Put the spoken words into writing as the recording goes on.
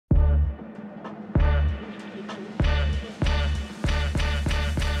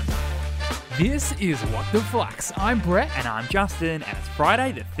This is What the Flux. I'm Brett. And I'm Justin, and it's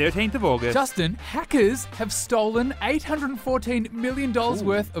Friday the 13th of August. Justin, hackers have stolen $814 million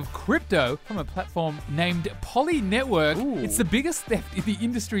worth of crypto from a platform named Poly Network. It's the biggest theft in the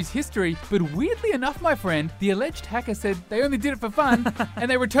industry's history, but weirdly enough, my friend, the alleged hacker said they only did it for fun,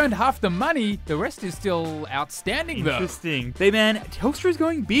 and they returned half the money. The rest is still outstanding, though. Interesting. Man, Telstra's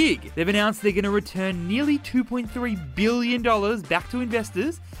going big. They've announced they're going to return nearly $2.3 billion back to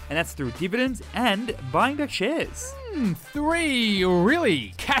investors, and that's through dividends and buying back shares. 3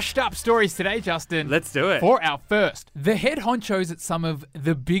 really cashed up stories today, Justin. Let's do it. For our first, the head honchos at some of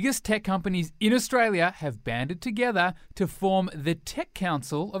the biggest tech companies in Australia have banded together to form the Tech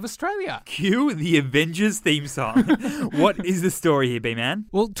Council of Australia. Cue the Avengers theme song. What is the story here, B-Man?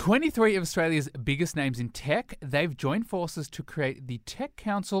 Well, 23 of Australia's biggest names in tech, they've joined forces to create the Tech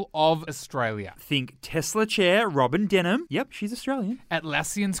Council of Australia. Think Tesla chair Robin Denham. Yep, she's Australian.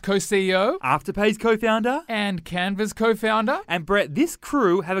 Atlassian's co-CEO. Afterpay's co-founder. And Canva's co-founder. And Brett, this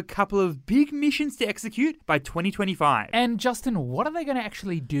crew have a couple of big missions to execute by 2025. And Justin, what are they going to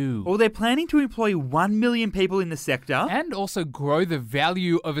actually do? Well, they're planning to employ 1 million people in the sector. And also grow the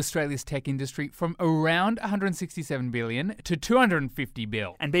value of Australia's tech industry from around 167 billion to 250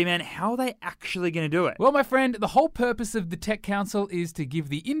 bill. And B-Man, how are they actually going to do it? Well, my friend, the whole purpose of the Tech Council is to give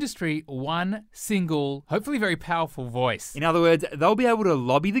the industry one single, hopefully very powerful voice. In other words, they'll be able to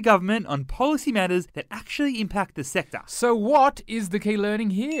lobby the government on policy matters that actually impact the sector. So what is the key learning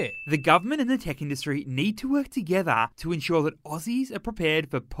here? The government and the tech industry need to work together to ensure that Aussies are prepared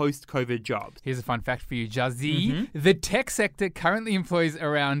for post-COVID jobs. Here's a fun fact for you, Jazzy. The tech sector currently employs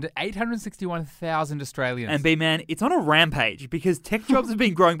around 861,000 Australians. And B-Man, it's on a rampage because tech jobs have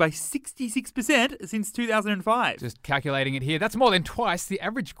been growing by 66% since 2005. Just calculating it here, that's more than twice the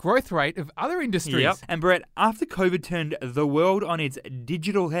average growth rate of other industries. Yep. And Brett, after COVID turned the world on its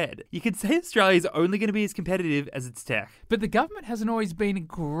digital head, you could say Australia's only going to be as competitive as its tech. But the government hasn't always been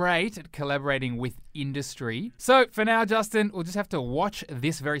great at collaborating with industry. So for now, Justin, we'll just have to watch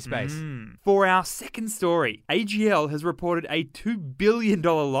this very space. For our second story, AGL has reported a $2 billion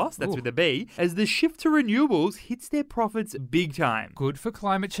loss, that's with a B, as the shift to renewables hits their profits big time. Good for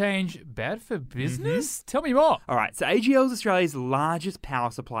climate change, bad for business? Tell me more. All right, so AGL is Australia's largest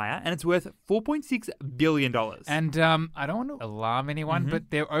power supplier, and it's worth $4.6 billion. And I don't want to alarm anyone, but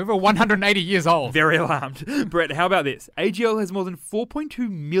they're over 180 years old. Very alarmed. Brett, how about this? AGL has more than 4.2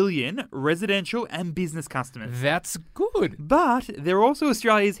 million residential and business customers. That's good. But they're also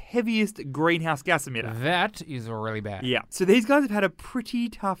Australia's heaviest greenhouse gas emitter. That is really bad. Yeah, so these guys have had a pretty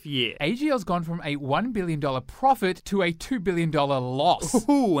tough year. AGL's gone from a $1 billion profit to a $2 billion loss.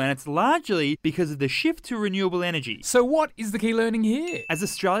 Ooh, and it's largely because of the shift to renewable energy. So what is the key learning here? As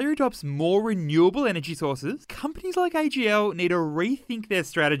Australia adopts more renewable energy sources, companies like AGL need to rethink their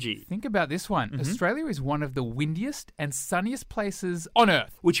strategy. Think about this one. Australia is one of the windiest and sunniest places on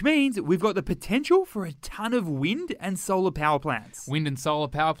Earth. Which means we've got the potential for a ton of wind and solar power plants. Wind and solar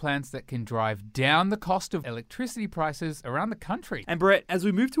power plants that can drive down the cost of electricity prices around the country. And Brett, as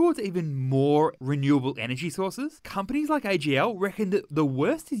we move towards even more renewable energy sources, companies like AGL reckon that the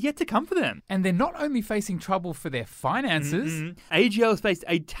worst is yet to come for them. And they're not only facing trouble for their finances. AGL has faced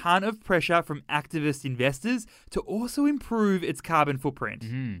a ton of pressure from activist investors to also improve its carbon footprint.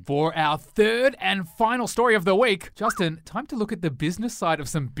 For our third and final story of the week, Justin, time to look at the business side of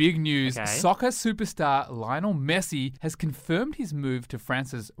some big news. Okay. Soccer superstar Lionel Messi has confirmed his move to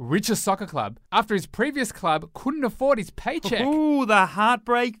France's richest soccer club after his previous club couldn't afford his paycheck. Ooh, the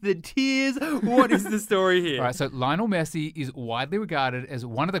heartbreak, the tears. What is the story here? All right, so Lionel Messi is widely regarded as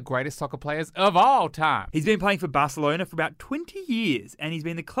one of the greatest soccer players of all time. He's been playing for Barcelona for about 20 years, and he's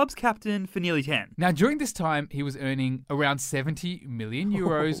been the club's captain for nearly 10. Now, during this time, he was earning around 70 million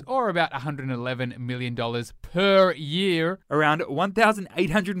euros or about $111 million per year. Around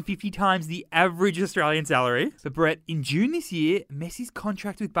 1,850 times the average Australian salary. But Brett, in June this year, Messi's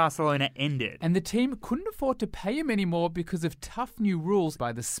contract with Barcelona ended. And the team couldn't afford to pay him anymore because of tough new rules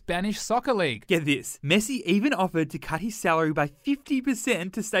by the Spanish Soccer League. Get this, Messi even offered to cut his salary by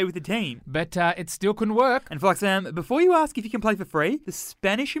 50% to stay with the team. But it still couldn't work. And Flux fam, before you ask if you can play for free, the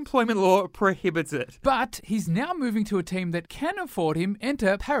Spanish employment law prohibits it. But he's now moving to a team that can afford him.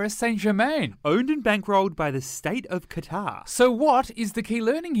 Enter Paris Saint-Germain. Owned and bankrolled by the state of Qatar. So what is the key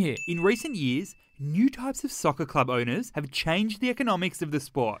learning here? In recent years, new types of soccer club owners have changed the economics of the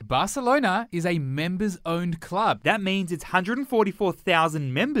sport. Barcelona is a members-owned club. That means its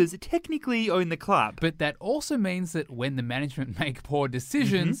 144,000 members technically own the club. But that also means that when the management make poor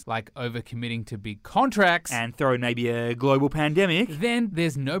decisions, like overcommitting to big contracts, And throw in maybe a global pandemic, then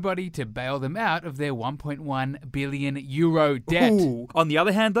there's nobody to bail them out of their 1.1 billion euro debt. Ooh. On the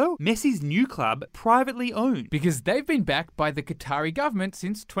other hand, though, Messi's new club, privately owned, Because they've been backed by the Qatari government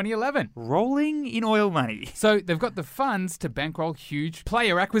since 2011. rolling in oil money. So they've got the funds to bankroll huge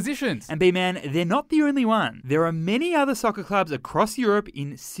player acquisitions. And B-Man, they're not the only one. There are many other soccer clubs across Europe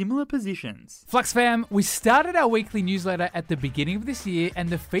in similar positions. Flux fam, we started our weekly newsletter at the beginning of this year and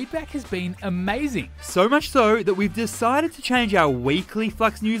the feedback has been amazing. So much so that we've decided to change our weekly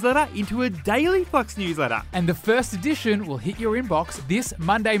Flux newsletter into a daily Flux newsletter. And the first edition will hit your inbox this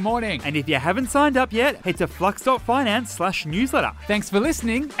Monday morning. And if you haven't signed up yet, head to flux.finance/newsletter. Thanks for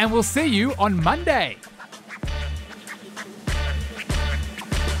listening and we'll see you on Monday.